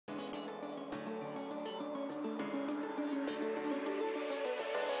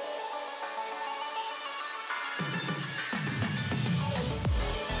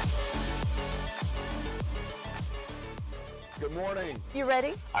morning. You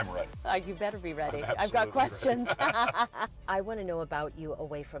ready? I'm ready. You better be ready. absolutely I've got questions. ready. I want to know about you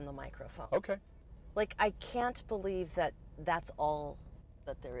away from the microphone. Okay. Like, I can't believe that that's all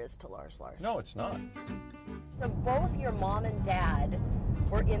that there is to Lars Larson. No, it's not. So both your mom and dad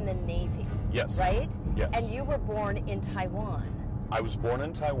were in the Navy. Yes. Right? Yes. And you were born in Taiwan. I was born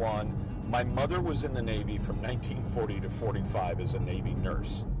in Taiwan. My mother was in the Navy from 1940 to 45 as a Navy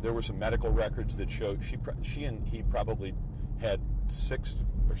nurse. There were some medical records that showed she and he probably had 6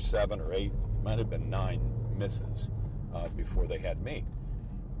 or 7 or 8, might have been 9 misses before they had me.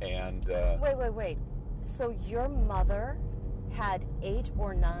 And Wait. So your mother had 8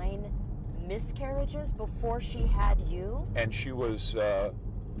 or 9 miscarriages before she had you? And she was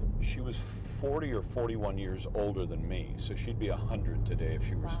 40 or 41 years older than me, so she'd be 100 today if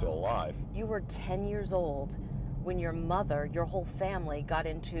she were still alive. You were 10 years old when your mother, your whole family, got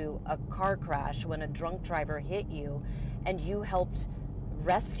into a car crash when a drunk driver hit you, and you helped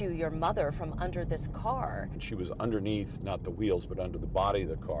rescue your mother from under this car. And she was underneath, not the wheels, but under the body of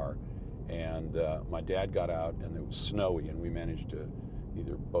the car. And my dad got out, and it was snowy, and we managed to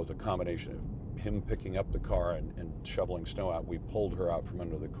either both a combination of him picking up the car and shoveling snow out. We pulled her out from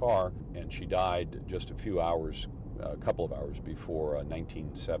under the car, and she died just a couple of hours before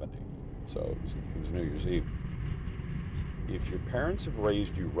 1970. So it was New Year's Eve. If your parents have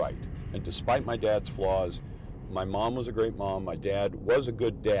raised you right, and despite my dad's flaws, my mom was a great mom, my dad was a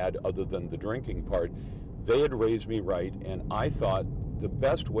good dad other than the drinking part, they had raised me right, and I thought the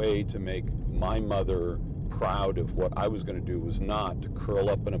best way to make my mother proud of what I was going to do was not to curl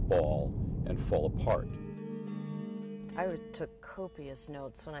up in a ball and fall apart. I took copious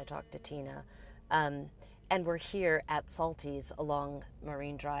notes when I talked to Tina, and we're here at Salty's along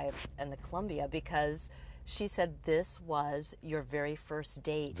Marine Drive and the Columbia because she said this was your very first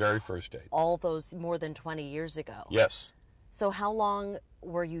date. Very first date. All those more than 20 years ago. Yes. So how long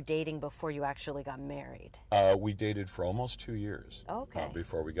were you dating before you actually got married? We dated for almost 2 years. Okay.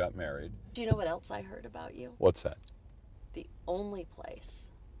 Before we got married. Do you know what else I heard about you? What's that? The only place,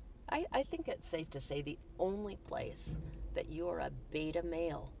 I think it's safe to say the only place that you're a beta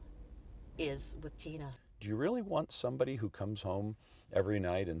male is with Tina. Do you really want somebody who comes home every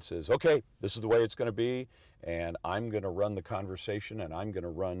night and says, okay, this is the way it's going to be, and I'm going to run the conversation, and I'm going to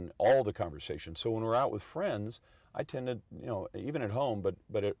run all the conversation? So when we're out with friends, I tend to, even at home, but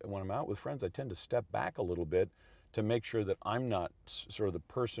when I'm out with friends, I tend to step back a little bit to make sure that I'm not sort of the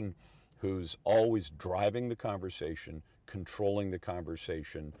person who's always driving the conversation, controlling the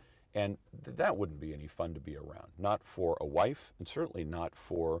conversation, and that wouldn't be any fun to be around. Not for a wife, and certainly not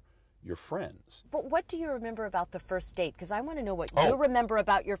for your friends. But what do you remember about the first date? Because I want to know what you remember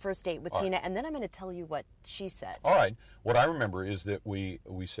about your first date with Tina, and then I'm going to tell you what she said. All right. What I remember is that we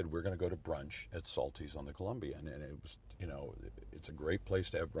said we're going to go to brunch at Salty's on the Columbia, and it was, it's a great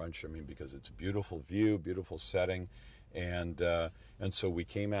place to have brunch. I mean, because it's a beautiful view, beautiful setting, and so we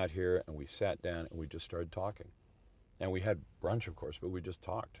came out here and we sat down and we just started talking, and we had brunch, of course, but we just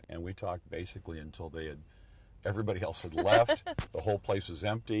talked, and we talked basically until everybody else had left. The whole place was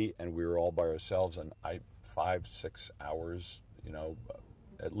empty, and we were all by ourselves. And 5-6 hours,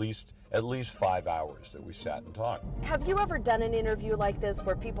 at least 5 hours that we sat and talked. Have you ever done an interview like this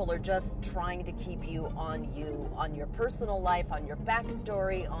where people are just trying to keep you, on your personal life, on your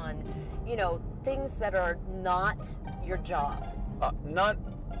backstory, on, things that are not your job? Not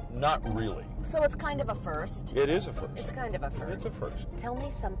really. So it's kind of a first. It is a first. It's kind of a first. It's a first. Tell me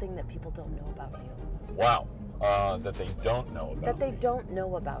something that people don't know about you. Wow. That they don't know about That they don't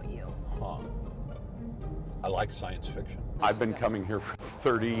know about you. Huh. I like science fiction. I've been coming here for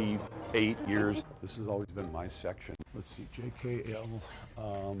 38 years. This has always been my section. Let's see, JKL,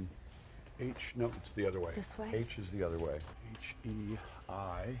 H, no, it's the other way. This way? H is the other way.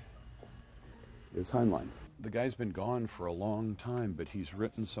 HEI is Heinlein. The guy's been gone for a long time, but he's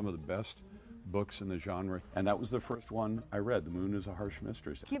written some of the best books in the genre, and that was the first one I read, The Moon is a Harsh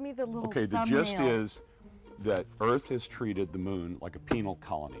Mistress. Give me the little Okay, the thumbnail. gist is that Earth has treated the moon like a penal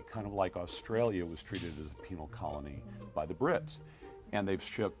colony, kind of like Australia was treated as a penal colony by the Brits. And they've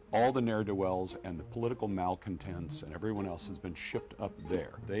shipped all the ne'er-do-wells and the political malcontents and everyone else has been shipped up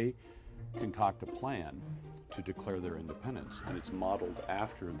there. They concoct a plan to declare their independence, and it's modeled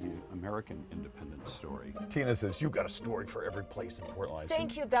after the American independence story. Tina says, you've got a story for every place in Portland.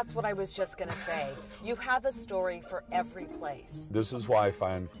 Thank you, that's what I was just going to say. You have a story for every place. This is why I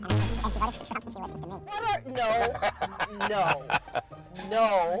find...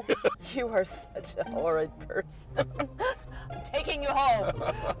 No, you are such a horrid person. I'm taking you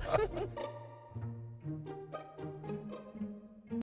home.